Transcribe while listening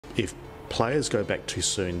if players go back too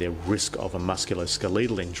soon, their risk of a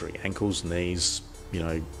musculoskeletal injury, ankles, knees,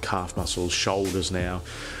 calf muscles, shoulders now,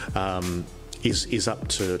 is up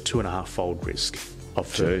to 2.5-fold risk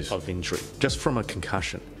of injury just from a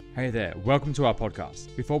concussion. Hey there, welcome to our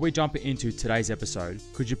podcast. Before we jump into today's episode,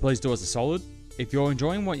 could you please do us a solid? If you're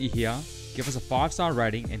enjoying what you hear, give us a 5-star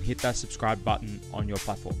rating and hit that subscribe button on your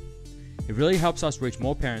platform. It really helps us reach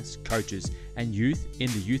more parents, coaches, and youth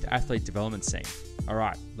in the youth athlete development scene. All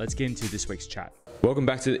right, let's get into this week's chat. Welcome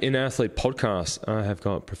back to the In Athlete podcast. I have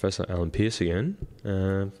got Professor Alan Pearce again.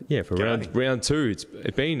 For round two. It's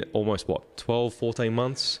been almost, 12, 14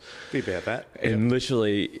 months? Be about that. And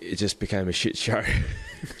literally, it just became a shit show.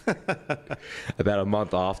 About a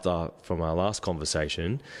month after from our last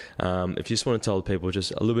conversation. If you just want to tell the people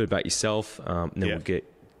just a little bit about yourself, and then we'll get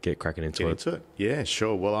cracking into it. Yeah,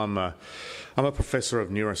 sure. Well, I'm a professor of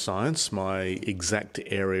neuroscience. My exact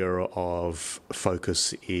area of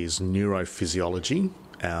focus is neurophysiology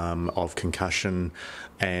of concussion,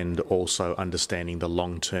 and also understanding the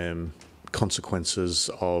long-term consequences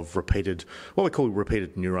of what we call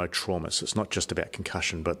repeated neurotrauma. So it's not just about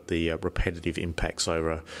concussion, but the repetitive impacts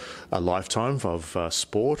over a lifetime of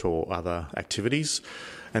sport or other activities.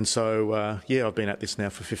 And so, I've been at this now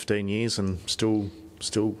for 15 years and still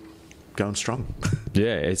going strong.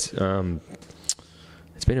 Yeah, it's been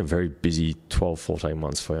a very busy 12, 14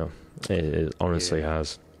 months for you. It honestly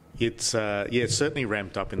has. It's certainly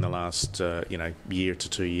ramped up in the last year to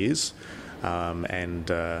 2 years,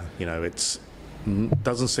 it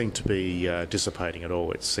doesn't seem to be dissipating at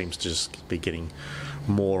all. It seems to just be getting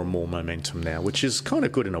more and more momentum now, which is kind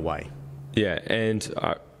of good in a way. Yeah, and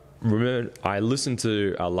remember, I listened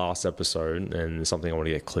to our last episode, and something I want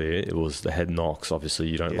to get clear. It was the head knocks. Obviously,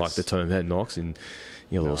 you don't like the term head knocks, and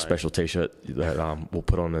your little special T-shirt that we'll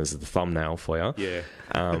put on as the thumbnail for you. Yeah.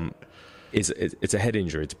 It's a head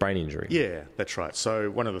injury. It's a brain injury. Yeah, that's right. So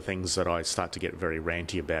one of the things that I start to get very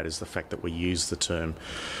ranty about is the fact that we use the term,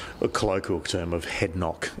 a colloquial term of head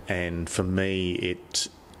knock, and for me, it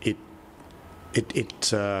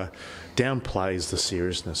downplays the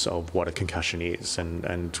seriousness of what a concussion is,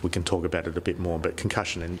 and we can talk about it a bit more, but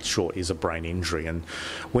concussion in short is a brain injury. And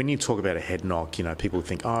when you talk about a head knock, people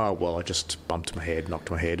think, oh, well, I just knocked my head,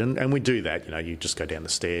 and we do that, you just go down the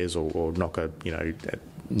stairs or knock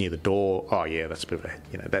near the door. Oh yeah, that's a bit of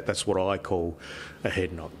that's what I call a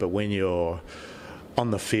head knock. But when you're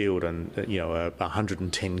on the field and a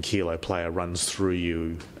 110 kilo player runs through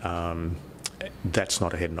you, that's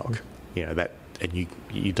not a head knock. And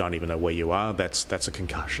you don't even know where you are. That's a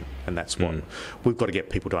concussion, and that's what we've got to get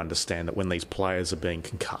people to understand, that when these players are being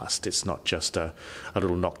concussed, it's not just a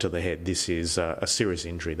little knock to the head. This is a serious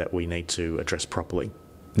injury that we need to address properly.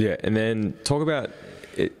 Yeah, and then talk about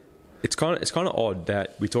it. It's kind of odd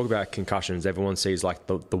that we talk about concussions. Everyone sees like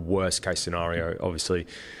the worst case scenario. Obviously,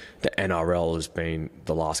 the NRL has been,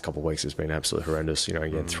 the last couple of weeks has been absolutely horrendous. You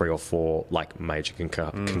get 3 or 4 like major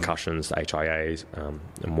concussions, the HIAs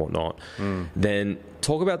and whatnot. Then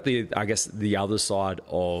talk about the other side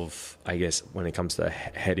of, when it comes to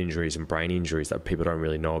head injuries and brain injuries that people don't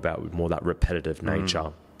really know about, with more that repetitive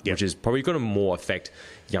nature. Yep. Which is probably going to more affect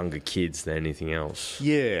younger kids than anything else.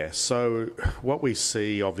 Yeah, so what we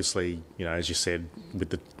see, obviously, as you said,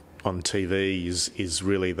 on TV is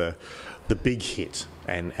really the big hit,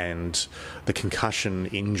 and the concussion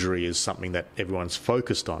injury is something that everyone's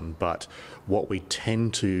focused on, but what we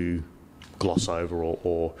tend to gloss over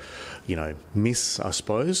or miss, I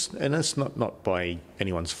suppose, and it's not by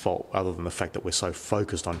anyone's fault other than the fact that we're so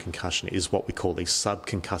focused on concussion, is what we call these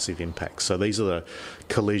subconcussive impacts. So these are the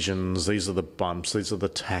collisions, these are the bumps, these are the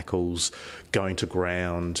tackles, going to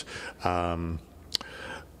ground,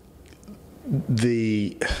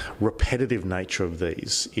 the repetitive nature of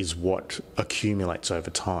these is what accumulates over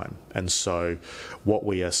time. And so what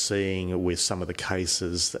we are seeing with some of the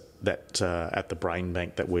cases that at the brain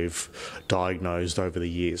bank that we've diagnosed over the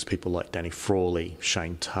years, people like Danny Frawley,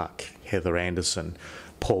 Shane Tuck, Heather Anderson,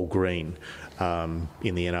 Paul Green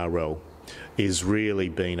in the NRL, is really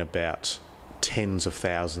been about tens of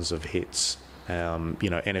thousands of hits.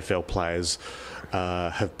 NFL players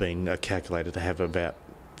have been calculated to have about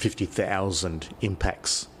 50,000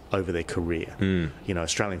 impacts over their career.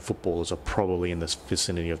 Australian footballers are probably in the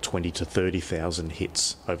vicinity of 20 to 30,000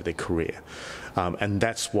 hits over their career. And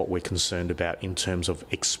that's what we're concerned about in terms of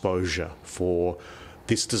exposure for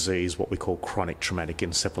this disease, what we call chronic traumatic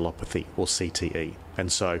encephalopathy, or CTE.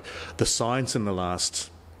 And so the science in the last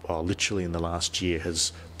literally in the last year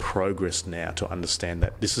has progressed now to understand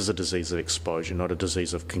that this is a disease of exposure, not a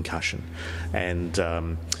disease of concussion. And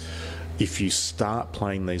if you start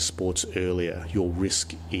playing these sports earlier, your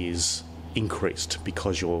risk is increased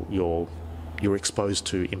because you're exposed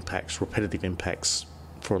to repetitive impacts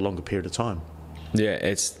for a longer period of time. Yeah,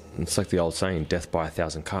 it's like the old saying, death by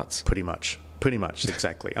 1,000 cuts. Pretty much,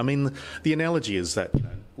 exactly. I mean, the analogy is that,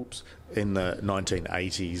 in the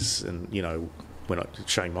 1980s, and, we're not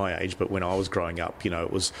showing my age, but when I was growing up,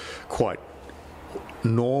 it was quite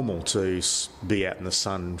normal to be out in the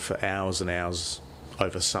sun for hours and hours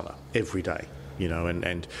over summer, every day,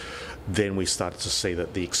 and then we started to see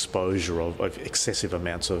that the exposure of excessive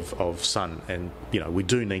amounts of sun, and we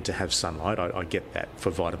do need to have sunlight. I get that for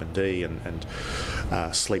vitamin D and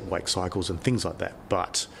sleep-wake cycles and things like that.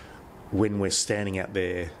 But when we're standing out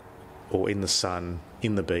there or in the sun,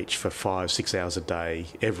 in the beach for 5-6 hours a day,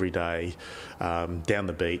 every day, down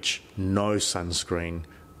the beach, no sunscreen,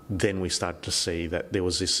 then we started to see that there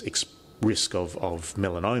was this risk of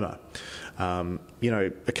melanoma.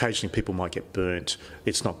 Occasionally people might get burnt.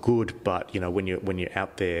 It's not good, but when you're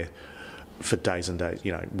out there for days and days,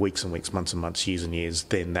 weeks and weeks, months and months, years and years,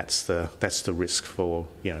 then that's the risk for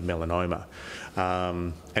melanoma.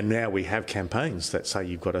 And now we have campaigns that say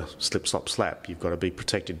you've got to slip, slop, slap. You've got to be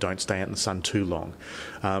protected. Don't stay out in the sun too long.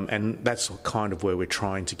 And that's kind of where we're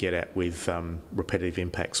trying to get at with repetitive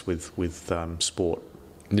impacts with sport.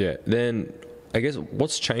 Yeah. Then I guess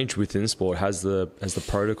what's changed within sport? Has the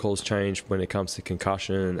protocols changed when it comes to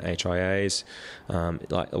concussion, HIAs?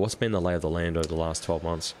 What's been the lay of the land over the last 12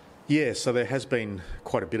 months? Yeah, so there has been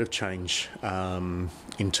quite a bit of change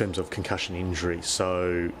in terms of concussion injury.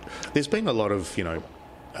 So there's been a lot of,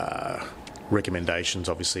 recommendations,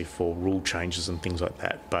 obviously, for rule changes and things like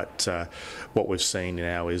that. But what we've seen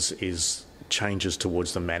now is changes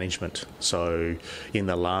towards the management. So in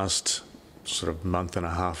the last sort of month and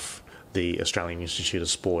a half, the Australian Institute of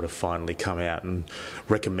Sport have finally come out and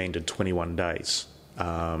recommended 21 days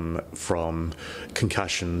from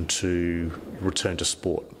concussion to return to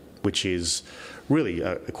sport, which is really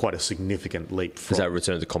quite a significant leap. Is that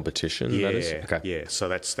return to competition? Yeah, that is? Okay. Yeah. So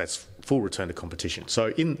that's full return to competition.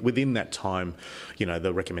 So within that time,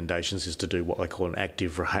 the recommendations is to do what they call an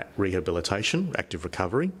active rehabilitation, active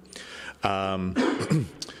recovery. But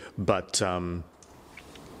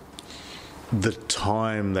the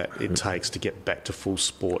time that it takes to get back to full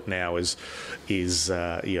sport now is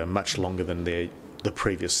much longer than the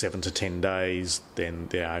previous 7 to 10 days. Then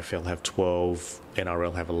the AFL have 12,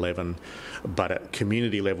 NRL have 11, but at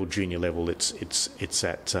community level, junior level, it's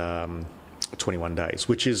at 21 days,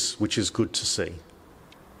 which is good to see.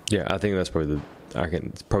 Yeah, I think that's probably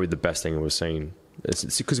the best thing we've seen.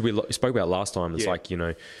 It's because we spoke about last time. It's like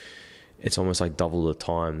it's almost like double the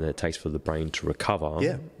time that it takes for the brain to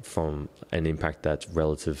recover from an impact that's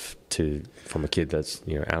relative to from a kid that's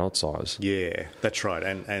adult size. Yeah, that's right,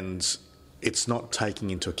 and it's not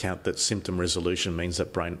taking into account that symptom resolution means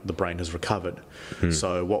that the brain has recovered.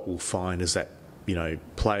 So what we'll find is that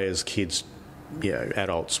players, kids,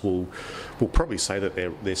 adults will probably say that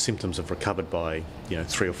their symptoms have recovered by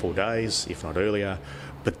 3 or 4 days, if not earlier,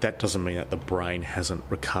 but that doesn't mean that the brain hasn't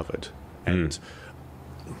recovered. And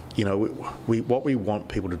what we want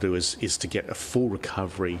people to do is to get a full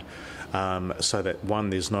recovery, so that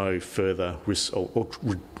there's no further risk or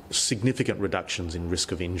significant reductions in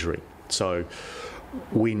risk of injury. So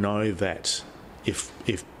we know that if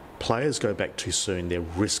players go back too soon, their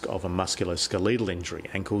risk of a musculoskeletal injury,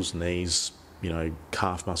 ankles, knees,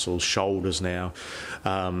 calf muscles, shoulders now,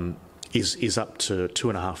 is up to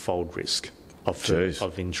 2.5-fold risk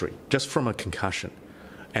of injury just from a concussion.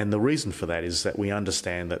 And the reason for that is that we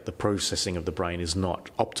understand that the processing of the brain is not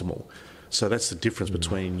optimal. So that's the difference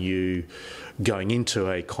between you going into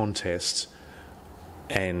a contest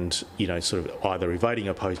and, sort of either evading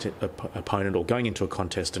an opponent or going into a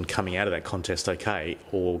contest and coming out of that contest okay,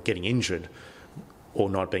 or getting injured or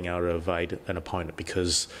not being able to evade an opponent,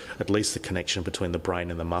 because at least the connection between the brain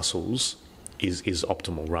and the muscles is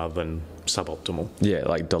optimal rather than suboptimal. Yeah,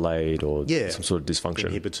 like delayed or some sort of dysfunction.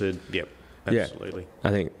 Inhibited, yep. Absolutely. Yeah,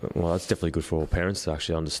 I think, that's definitely good for all parents to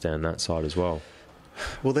actually understand that side as well.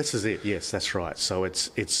 Well, this is it. Yes, that's right. So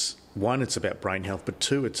it's one, it's about brain health, but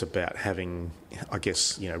two, it's about having, I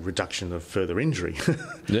guess, reduction of further injury.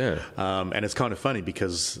 Yeah. And it's kind of funny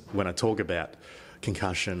because when I talk about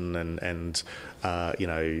concussion and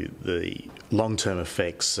the long-term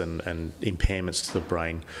effects and impairments to the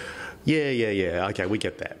brain, okay, we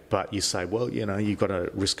get that. But you say, well, you've got a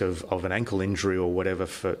risk of an ankle injury or whatever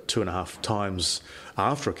for 2.5 times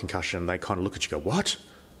after a concussion. They kind of look at you and go, what?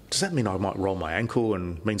 Does that mean I might roll my ankle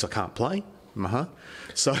and means I can't play?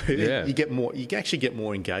 So you actually get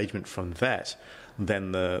more engagement from that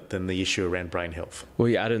than the issue around brain health. Well,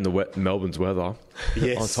 you add in Melbourne's weather on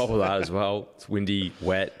top of that as well. It's windy,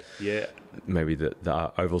 wet. Yeah. maybe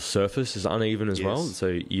the oval surface is uneven as well. So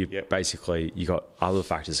you basically you got other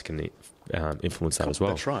factors that can influence that as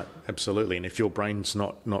well. That's right, absolutely. And if your brain's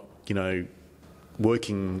not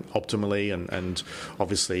working optimally and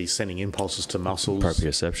obviously sending impulses to muscles.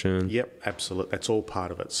 Proprioception. Yep, absolutely. That's all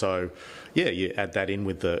part of it. So, you add that in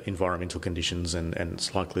with the environmental conditions and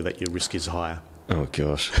it's likely that your risk is higher. Oh,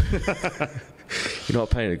 gosh. You're not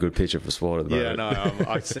painting a good picture for sport at the moment.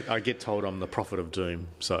 Yeah, no, I get told I'm the prophet of doom,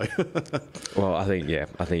 so... Well, I think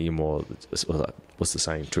you're more... What's the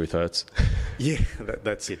saying? Truth hurts? Yeah,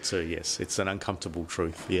 that's it too, yes. It's an uncomfortable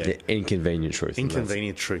truth, yeah. The inconvenient truth.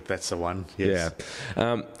 Inconvenient truth, that's the one, yes.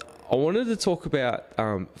 Yeah. I wanted to talk about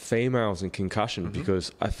females and concussion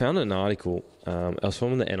because I found an article. I was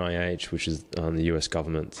from the NIH, which is the US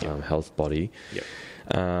government health body. Yep.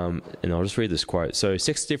 And I'll just read this quote. So,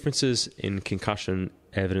 sex differences in concussion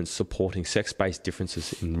evidence supporting sex-based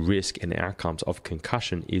differences in risk and outcomes of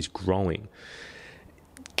concussion is growing.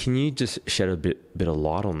 Can you just shed a bit of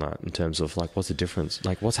light on that in terms of what's the difference?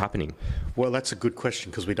 What's happening? Well, that's a good question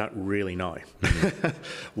because we don't really know.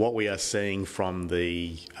 What we are seeing from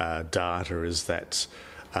the data is that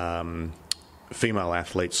female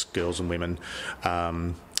athletes, girls and women,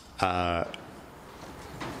 are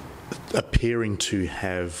appearing to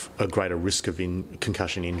have a greater risk of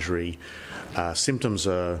concussion injury. Symptoms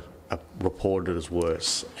are reported as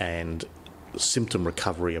worse, and symptom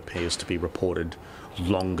recovery appears to be reported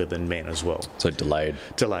longer than men as well. So delayed.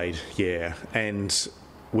 Delayed, yeah. And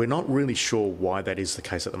we're not really sure why that is the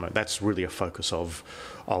case at the moment. That's really a focus of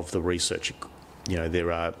the research.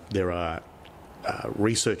 There are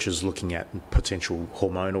researchers looking at potential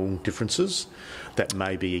hormonal differences that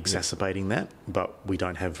may be exacerbating that, but we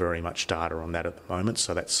don't have very much data on that at the moment.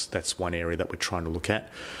 So that's one area that we're trying to look at.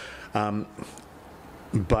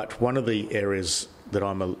 But one of the areas that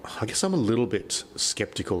I guess I'm a little bit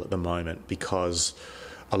sceptical at the moment, because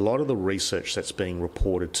a lot of the research that's being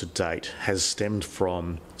reported to date has stemmed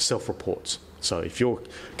from self-reports. So if you're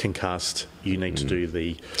concussed, you need to do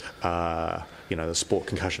the sport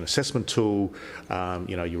concussion assessment tool.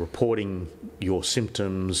 You're reporting your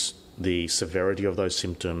symptoms, the severity of those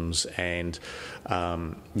symptoms, and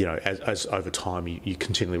as over time you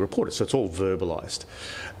continually report it. So it's all verbalised,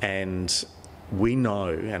 and we know,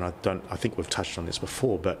 and I think we've touched on this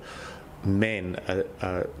before, but men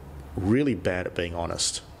are really bad at being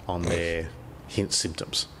honest on their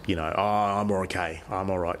symptoms. I'm okay, I'm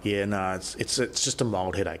all right. Yeah, no, it's just a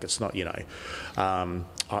mild headache. It's not, I'm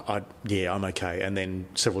okay. And then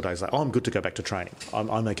several days later, I'm good to go back to training.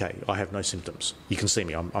 I'm okay. I have no symptoms. You can see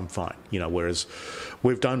me. I'm fine. Whereas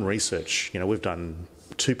we've done research. We've done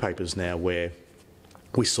 2 papers now where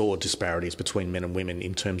we saw disparities between men and women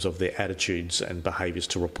in terms of their attitudes and behaviours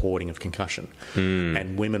to reporting of concussion.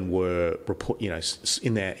 And women were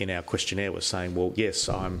in our questionnaire were saying, well, yes,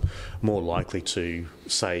 I'm more likely to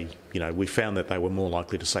say, we found that they were more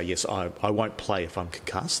likely to say, yes, I won't play if I'm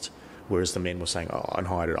concussed, whereas the men were saying, oh, I'm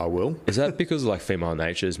hide it, I will. Is that because female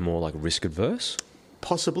nature is more risk adverse?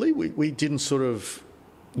 Possibly. We didn't sort of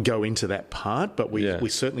go into that part, but we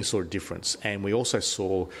certainly saw a difference. And we also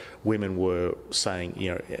saw women were saying,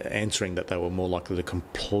 answering that they were more likely to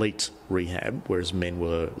complete rehab, whereas men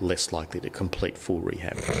were less likely to complete full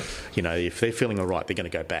rehab. If they're feeling all right, they're going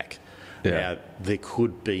to go back. Yeah. Now, there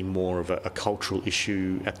could be more of a cultural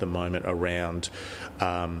issue at the moment around,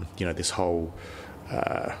 this whole,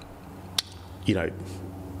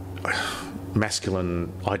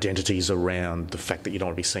 masculine identities around the fact that you don't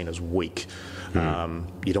want to be seen as weak.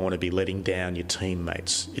 You don't want to be letting down your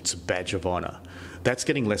teammates. It's a badge of honour. That's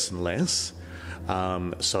getting less and less.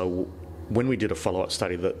 So when we did a follow-up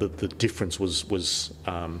study, the difference was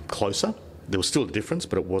closer. There was still a difference,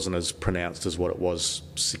 but it wasn't as pronounced as what it was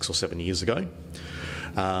 6 or 7 years ago,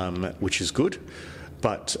 which is good.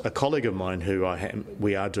 But a colleague of mine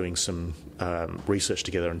we are doing some research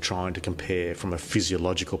together and trying to compare from a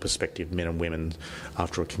physiological perspective men and women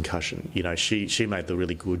after a concussion. She made the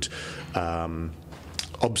really good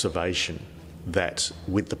observation that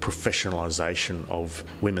with the professionalisation of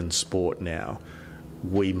women's sport now,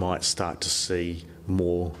 we might start to see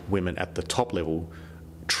more women at the top level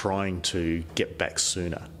trying to get back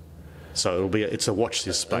sooner. So it's a watch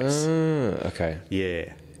this space. Okay.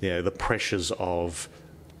 Yeah. The pressures of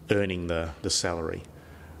earning the salary,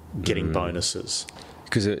 getting bonuses.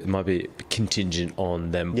 Because it might be contingent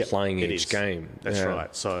on them playing each game. That's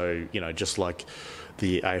right. So, just like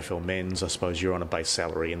the AFL men's, I suppose you're on a base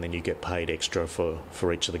salary and then you get paid extra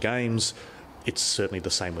for each of the games. It's certainly the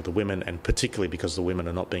same with the women, and particularly because the women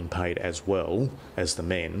are not being paid as well as the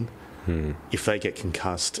men. If they get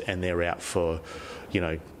concussed and they're out for,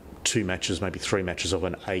 2 matches, maybe 3 matches of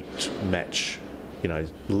an 8-match,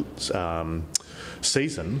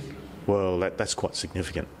 season, well, that's quite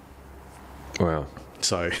significant. Wow.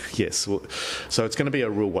 So yes, so it's going to be a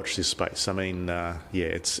real watch this space. I mean,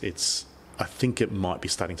 it's. I think it might be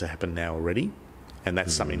starting to happen now already, and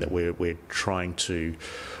that's something that we're trying to.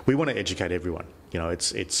 We want to educate everyone.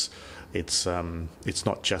 It's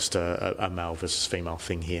not just a male versus female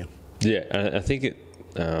thing here. Yeah, I think it.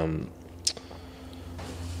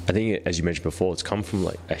 I think, as you mentioned before, it's come from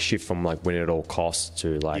like a shift from like win at all costs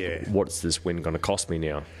to like, what's this win going to cost me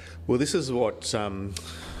now? Well, this is what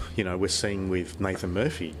we're seeing with Nathan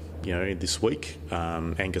Murphy. This week,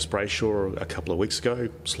 Angus Brayshaw a couple of weeks ago,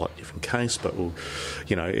 slightly different case, but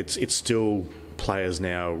it's still players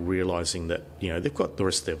now realising that they've got the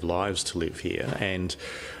rest of their lives to live here, and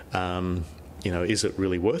is it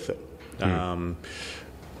really worth it?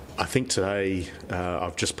 I think today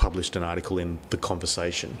I've just published an article in The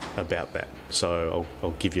Conversation about that, so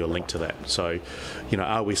I'll give you a link to that. So,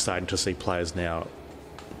 are we starting to see players now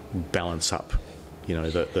balance up?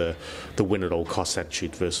 The win at all costs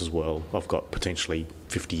attitude versus, well, I've got potentially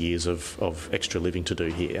 50 years of extra living to do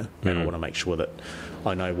here, and I want to make sure that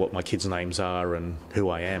I know what my kids' names are and who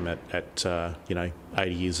I am at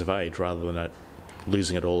 80 years of age, rather than at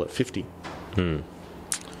losing it all at 50.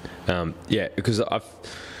 Because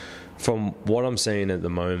from what I'm seeing at the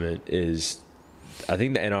moment is, I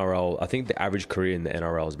think the average career in the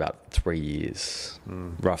NRL is about 3 years,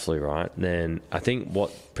 roughly, right? Then I think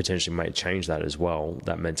what potentially may change that as well,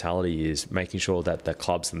 that mentality, is making sure that the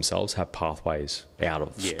clubs themselves have pathways out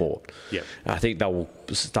of sport. Yeah. And I think that will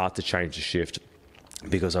start to change the shift,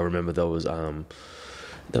 because I remember there was a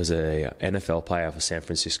NFL player for San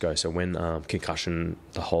Francisco. So when concussion,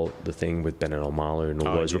 the thing with Bennett Omalu and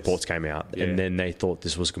all those reports came out, and then they thought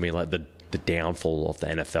this was going to be like the downfall of the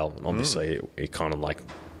NFL. And obviously, it kind of like,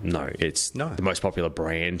 it's the most popular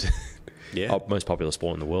brand, most popular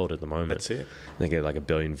sport in the world at the moment. That's it. They get like 1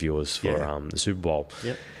 billion viewers for the Super Bowl.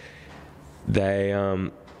 Yep. They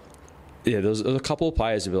there was a couple of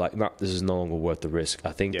players who were like, no, this is no longer worth the risk,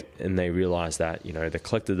 I think. And they realised that, they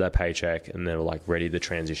collected their paycheck and they were like ready to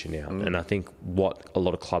transition out. And I think what a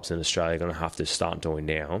lot of clubs in Australia are going to have to start doing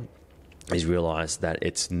now is realise that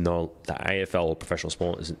it's not the AFL or professional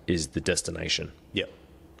sport is the destination. Yep.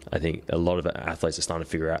 I think a lot of athletes are starting to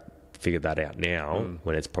figure that out now,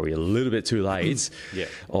 when it's probably a little bit too late.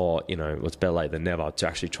 Or it's better late than never, to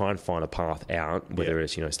actually try and find a path out, whether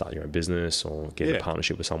it's starting your own business or getting a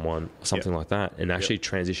partnership with someone, something like that, and actually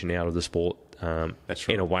transition out of the sport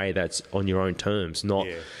in a way that's on your own terms, not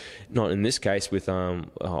in this case with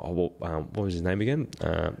what was his name again,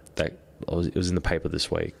 it was in the paper this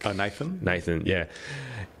week. Nathan, yeah.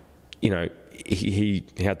 He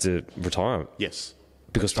had to retire. Yes.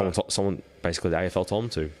 Because someone basically the AFL told him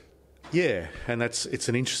to. Yeah, and it's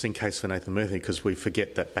an interesting case for Nathan Murphy, because we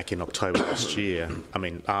forget that back in October last year,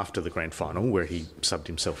 after the grand final where he subbed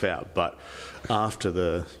himself out, but after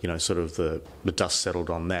the the dust settled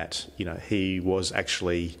on that, he was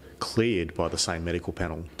actually cleared by the same medical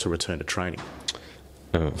panel to return to training.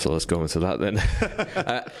 So let's go into that then.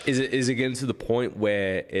 Is it getting to the point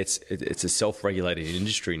where it's a self-regulated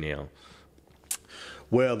industry now?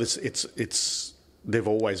 Well, they've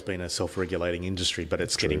always been a self-regulating industry, but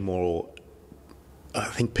it's getting more. I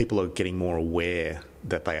think people are getting more aware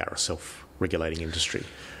that they are a self-regulating industry.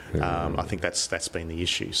 I think that's been the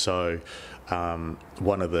issue. So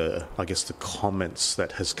one of the comments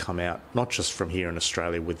that has come out, not just from here in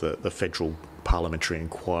Australia with the federal parliamentary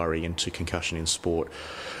inquiry into concussion in sport,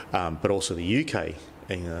 but also the UK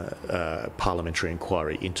parliamentary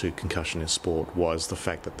inquiry into concussion in sport, was the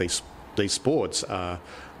fact that these sports are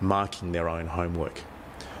marking their own homework.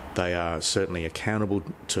 They are certainly accountable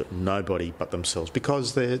to nobody but themselves,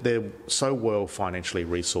 because they're so well financially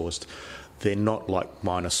resourced. They're not like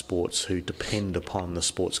minor sports who depend upon the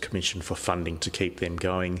Sports Commission for funding to keep them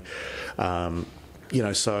going.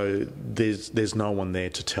 So there's no one there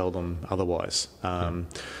to tell them otherwise.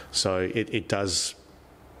 So it does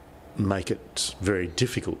make it very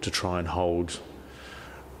difficult to try and hold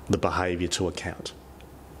the behaviour to account.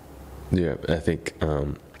 Yeah, I think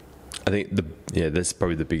that's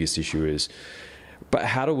probably the biggest issue is. But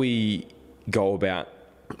how do we go about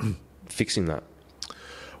fixing that?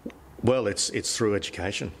 Well, it's through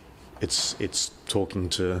education. It's talking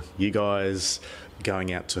to you guys,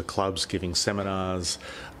 going out to clubs, giving seminars,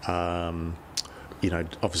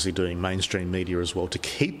 obviously doing mainstream media as well, to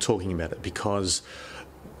keep talking about it, because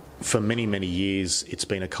for many, many years it's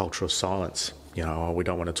been a culture of silence. We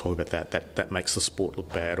don't want to talk about that makes the sport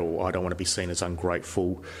look bad, or I don't want to be seen as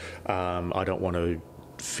ungrateful. I don't want to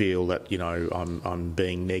feel that, you know, I'm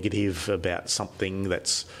being negative about something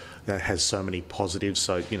that has so many positives.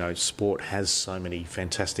 So, you know, sport has so many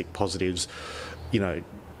fantastic positives. You know,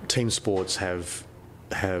 team sports have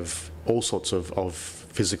all sorts of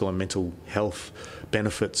physical and mental health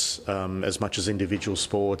benefits as much as individual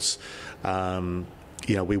sports.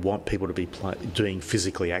 You know, we want people to be doing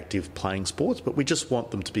physically active playing sports, but we just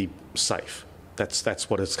want them to be safe. That's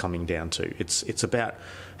what it's coming down to. It's about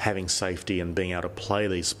having safety and being able to play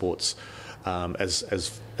these sports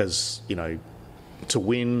as you know, to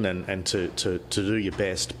win and to do your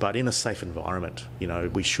best, but in a safe environment. You know,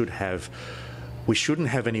 we shouldn't have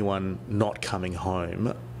anyone not coming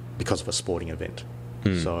home because of a sporting event.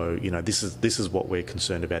 So, you know, this is what we're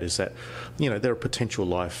concerned about, is that, you know, there are potential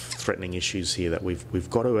life-threatening issues here that we've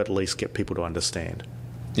got to at least get people to understand.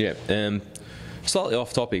 Yeah, slightly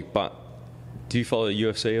off topic, but do you follow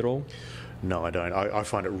UFC at all? No, I don't. I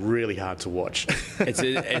find it really hard to watch.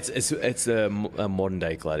 It's a modern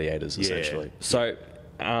day gladiators, essentially. Yeah.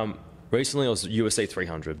 So recently it was UFC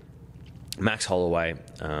 300. Max Holloway,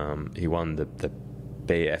 he won the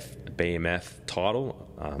BMF title.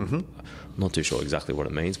 I'm not too sure exactly what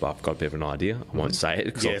it means, but I've got a bit of an idea. I won't say it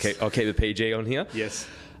because I'll keep it PG on here. Yes.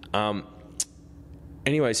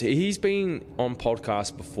 Anyways, he's been on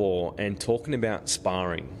podcasts before and talking about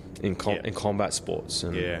sparring in combat sports.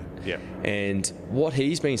 And, and what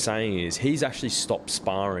he's been saying is he's actually stopped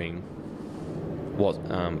sparring,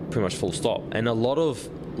 pretty much full stop. And a lot of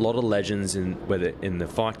legends, whether in the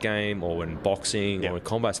fight game or in boxing or in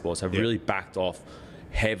combat sports, have really backed off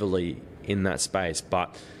heavily in that space.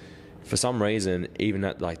 But for some reason, even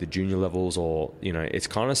at like the junior levels, or, you know, it's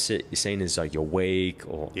kind of seen as like you're weak,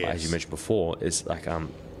 or as you mentioned before, it's like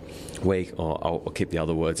weak, or I'll keep the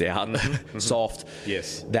other words out, soft.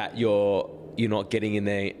 Yes. That you're not getting in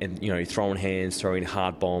there and, you know, throwing hands, throwing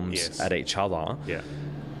hard bombs at each other. Yeah.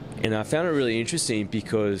 And I found it really interesting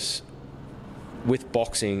because with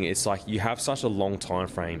boxing, it's like you have such a long time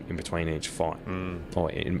frame in between each fight, or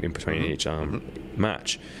in between each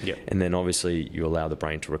match. Yep. And then obviously you allow the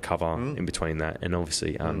brain to recover in between that. And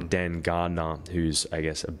obviously Dan Gardner, who's, I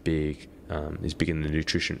guess, he's big in the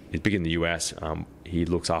nutrition, he's big in the US. He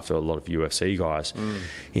looks after a lot of UFC guys.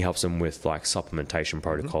 He helps them with like supplementation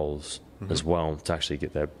protocols as well to actually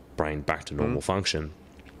get their brain back to normal function.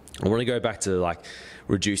 I want to go back to like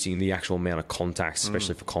reducing the actual amount of contacts,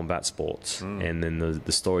 especially for combat sports. And then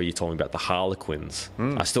the story you told me about the Harlequins.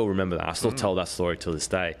 I still remember that. I still tell that story to this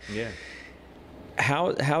day. Yeah.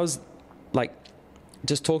 How's like,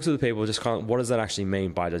 just talk to the people, just kind of, what does that actually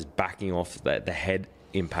mean by just backing off the head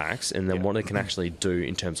impacts, and then what it can actually do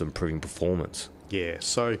in terms of improving performance? Yeah.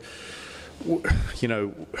 So, you know,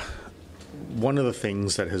 one of the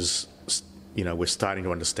things that has, you know, we're starting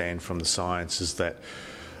to understand from the science is that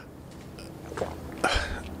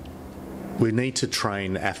we need to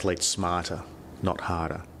train athletes smarter, not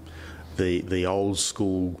harder. The old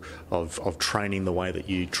school of training the way that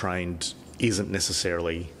you trained isn't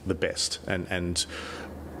necessarily the best. And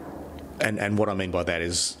what I mean by that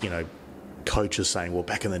is, you know, coaches saying, well,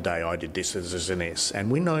 back in the day I did this, this, and this.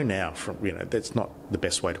 And we know now from, you know, that's not the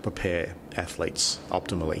best way to prepare athletes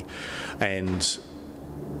optimally. And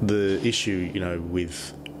the issue, you know,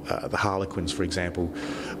 with the Harlequins, for example,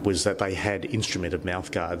 was that they had instrumented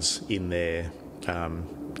mouth guards in their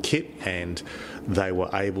kit, and they were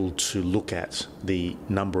able to look at the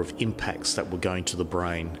number of impacts that were going to the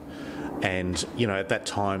brain. And, you know, at that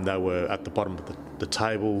time they were at the bottom of the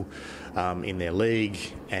table in their league,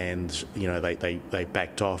 and, you know, they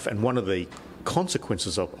backed off. And one of the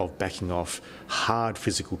consequences of backing off hard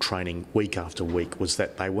physical training week after week was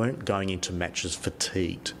that they weren't going into matches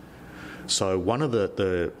fatigued. So one of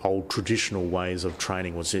the old traditional ways of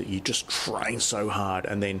training was that you just train so hard,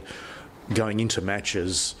 and then going into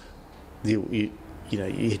matches, you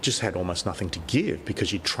just had almost nothing to give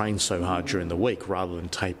because you trained so hard during the week rather than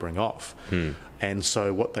tapering off. And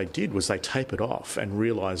so what they did was they tapered off and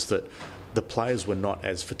realised that the players were not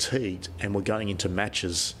as fatigued and were going into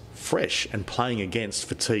matches fresh and playing against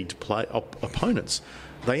fatigued opponents.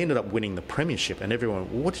 They ended up winning the premiership, and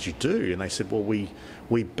everyone, well, what did you do? And they said, well,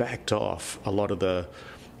 we backed off a lot of the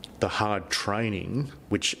hard training,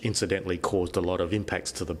 which incidentally caused a lot of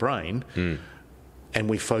impacts to the brain, and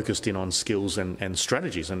we focused in on skills and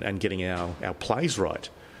strategies and getting our plays right.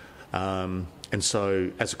 And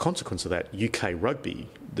so as a consequence of that, UK Rugby,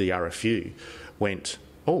 the RFU, went,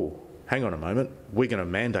 oh, hang on a moment, we're going to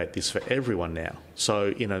mandate this for everyone now.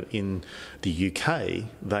 So, you know, in the UK,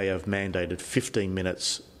 they have mandated 15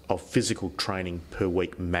 minutes of physical training per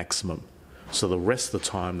week maximum. So the rest of the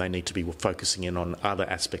time they need to be focusing in on other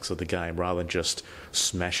aspects of the game rather than just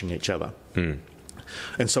smashing each other.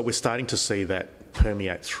 And so we're starting to see that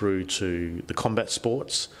permeate through to the combat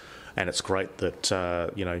sports, and it's great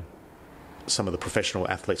that, some of the professional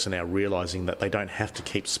athletes are now realising that they don't have to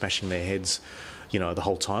keep smashing their heads, the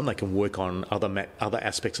whole time. They can work on other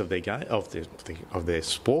aspects of their game, of their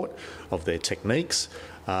sport, of their techniques.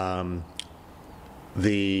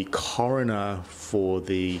 The coroner for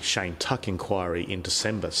the Shane Tuck inquiry in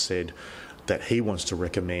December said that he wants to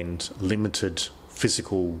recommend limited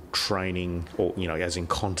physical training, or as in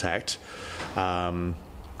contact,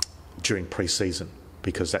 during pre-season,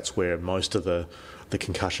 because that's where most of the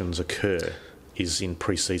concussions occur, is in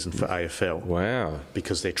pre-season for AFL. Wow.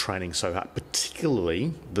 Because they're training so hard,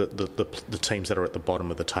 particularly the teams that are at the bottom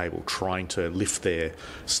of the table, trying to lift their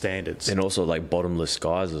standards. And also like bottomless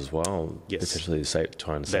guys as well. Yes. Potentially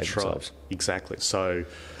trying to save That's themselves. right. Exactly. So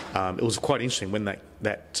it was quite interesting when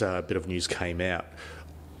that bit of news came out.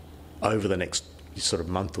 Over the next sort of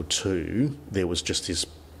month or two, there was just this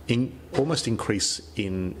almost increase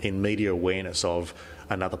in media awareness of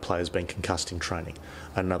another player's been concussed in training,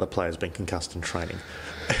 another player's been concussed in training.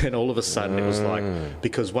 And all of a sudden it was like,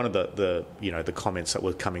 because one of the comments that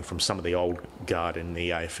were coming from some of the old guard in the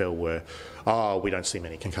AFL were, we don't see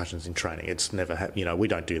many concussions in training. It's never, we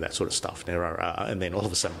don't do that sort of stuff. And then all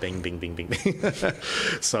of a sudden, bing, bing, bing, bing, bing.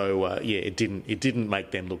 So, it didn't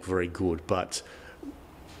make them look very good. But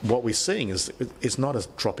what we're seeing is it's not a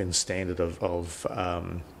drop in standard of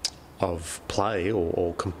play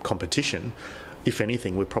or competition. If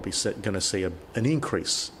anything, we're probably going to see an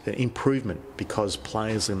increase, an improvement, because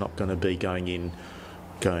players are not going to be going,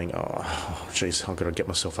 geez, I've got to get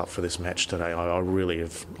myself up for this match today.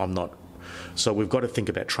 I'm not. So we've got to think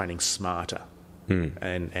about training smarter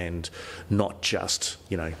and not just,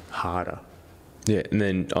 harder. Yeah, and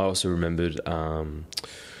then I also remembered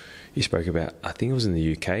you spoke about, I think it was in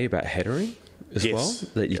the UK, about headering as well,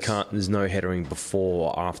 that you can't, there's no headering before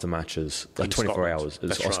or after matches, like In 24 Scotland. hours.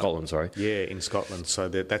 That's right. Scotland, sorry. Yeah, in Scotland. So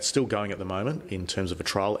that's still going at the moment in terms of a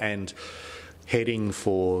trial, and heading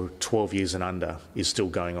for 12 years and under is still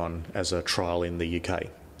going on as a trial in the UK.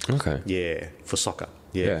 Okay. Yeah, for soccer.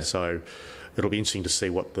 Yeah. So it'll be interesting to see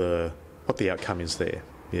what the outcome is there.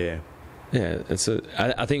 Yeah. Yeah,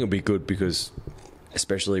 I think it'll be good because,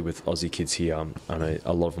 especially with Aussie kids here, I know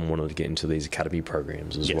a lot of them wanted to get into these academy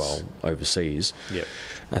programs as well overseas. Yep.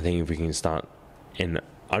 I think if we can start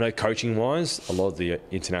I know coaching-wise, a lot of the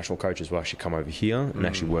international coaches will actually come over here and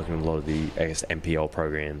actually work on a lot of the, MPL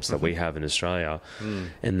programs that we have in Australia,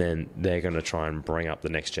 and then they're going to try and bring up the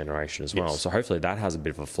next generation as well. So hopefully that has a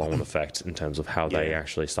bit of a flow-on effect in terms of how they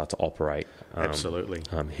actually start to operate Absolutely.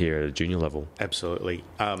 Here at a junior level. Absolutely.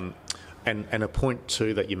 And a point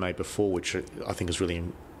too that you made before, which I think is really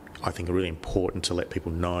important to let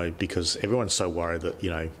people know, because everyone's so worried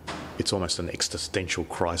that it's almost an existential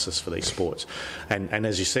crisis for these sports. And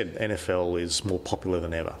as you said, NFL is more popular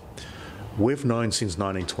than ever. We've known since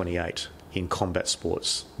 1928 in combat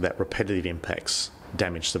sports that repetitive impacts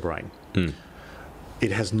damage the brain.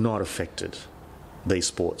 It has not affected these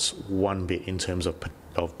sports one bit in terms of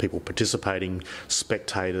people participating,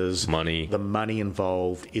 spectators. Money. The money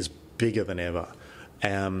involved is bigger than ever.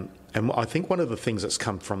 And I think one of the things that's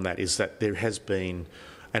come from that is that there has been,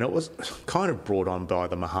 and it was kind of brought on by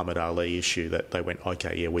the Muhammad Ali issue, that they went,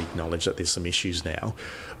 okay, yeah, we acknowledge that there's some issues now.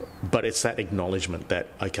 But it's that acknowledgement that,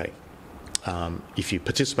 okay, if you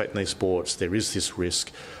participate in these sports, there is this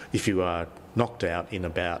risk. If you are knocked out in a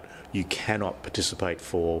bout, you cannot participate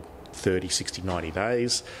for 30, 60, 90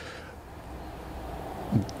 days.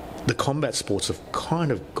 The combat sports have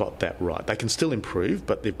kind of got that right. They can still improve,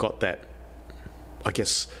 but they've got that, I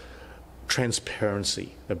guess,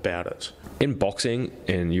 transparency about it. In boxing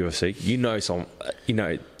and UFC,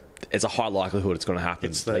 it's a high likelihood it's going to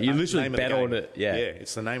happen. You literally bet on it. Yeah,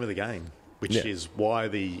 it's the name of the game, which is why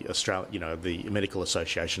the the medical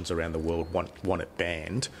associations around the world want it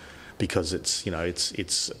banned, because it's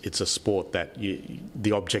a sport that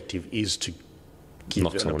the objective is to give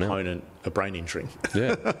an opponent a brain injury.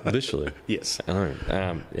 Yeah, literally. Yes. I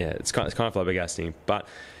know. It's kind of flabbergasting, but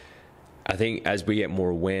I think as we get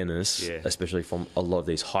more awareness, especially from a lot of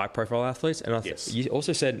these high-profile athletes, and you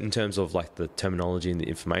also said in terms of like the terminology and the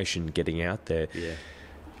information getting out there,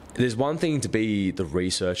 there's one thing to be the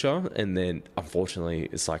researcher, and then unfortunately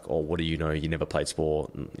it's like, oh, what do you know? You never played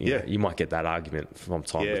sport. You know, you might get that argument from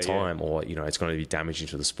time to time, or it's going to be damaging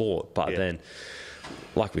to the sport. But then,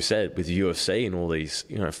 like we said, with UFC and all these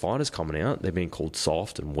fighters coming out, they're being called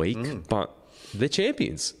soft and weak, but they're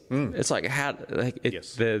champions. It's like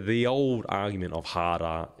Yes. the old argument of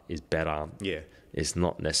harder is better. Yeah. Is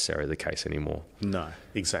not necessarily the case anymore. No,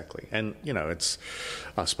 exactly. And, it's,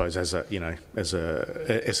 I suppose, as a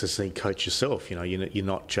SSC coach yourself, you're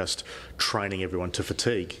not just training everyone to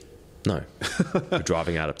fatigue. No, you're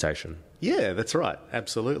driving adaptation. Yeah, that's right.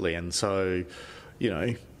 Absolutely. And so,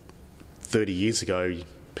 30 years ago,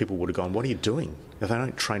 people would have gone, what are you doing? If they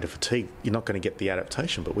don't train to fatigue, you're not going to get the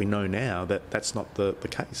adaptation. But we know now that that's not the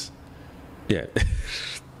case. Yeah.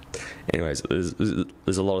 Anyways,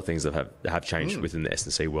 there's a lot of things that have changed within the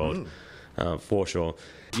S&C world, for sure.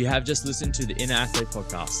 You have just listened to the Inner Athlete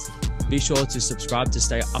podcast. Be sure to subscribe to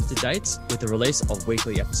stay up to date with the release of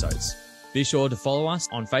weekly episodes. Be sure to follow us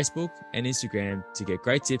on Facebook and Instagram to get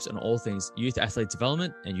great tips on all things youth athlete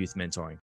development and youth mentoring.